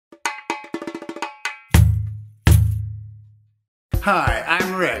Hi,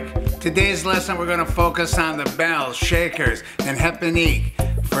 I'm Rick. Today's lesson we're going to focus on the bells, shakers, and repenique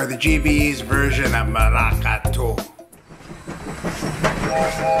for the GBE's version of Maracatu.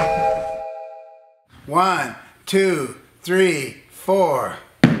 1, 2, 3, 4.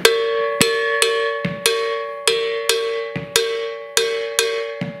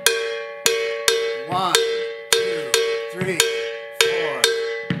 One, two, three, four.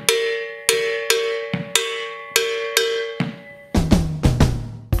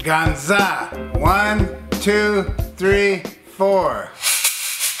 Ganzá. 1, 2, 3, 4.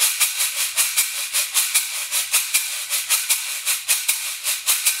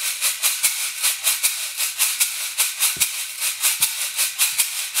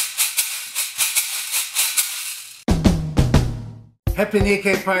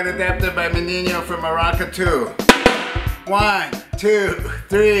 Repenique part adapted by Menino from Maracatu. 1, 2,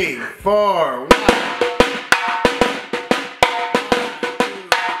 3, 4. 1.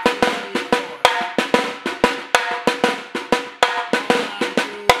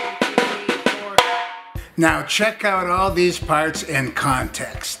 Now check out all these parts in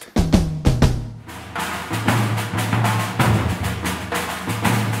context.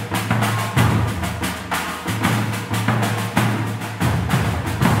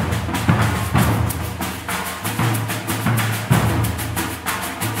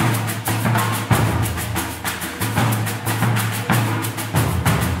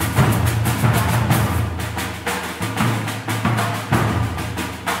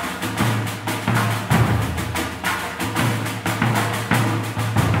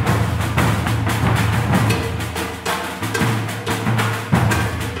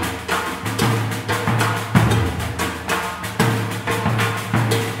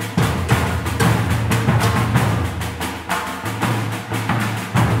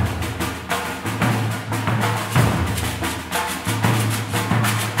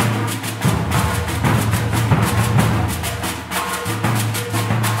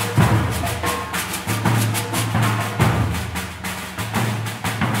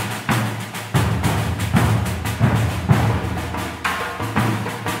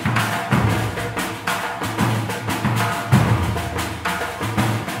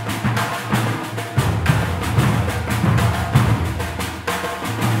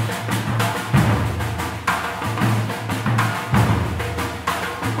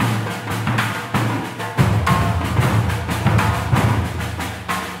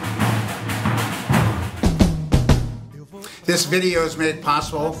 This video is made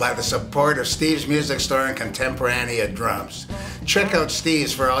possible by the support of Steve's Music Store and Contemporanea Drums. Check out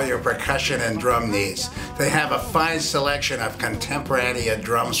Steve's for all your percussion and drum needs. They have a fine selection of Contemporanea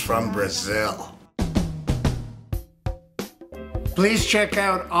drums from Brazil. Please check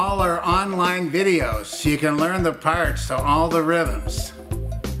out all our online videos so you can learn the parts to all the rhythms.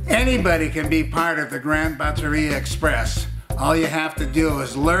 Anybody can be part of the Grand Bateria Express. All you have to do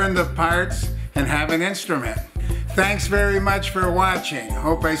is learn the parts and have an instrument. Thanks very much for watching.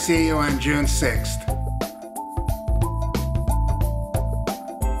 Hope I see you on June 6th.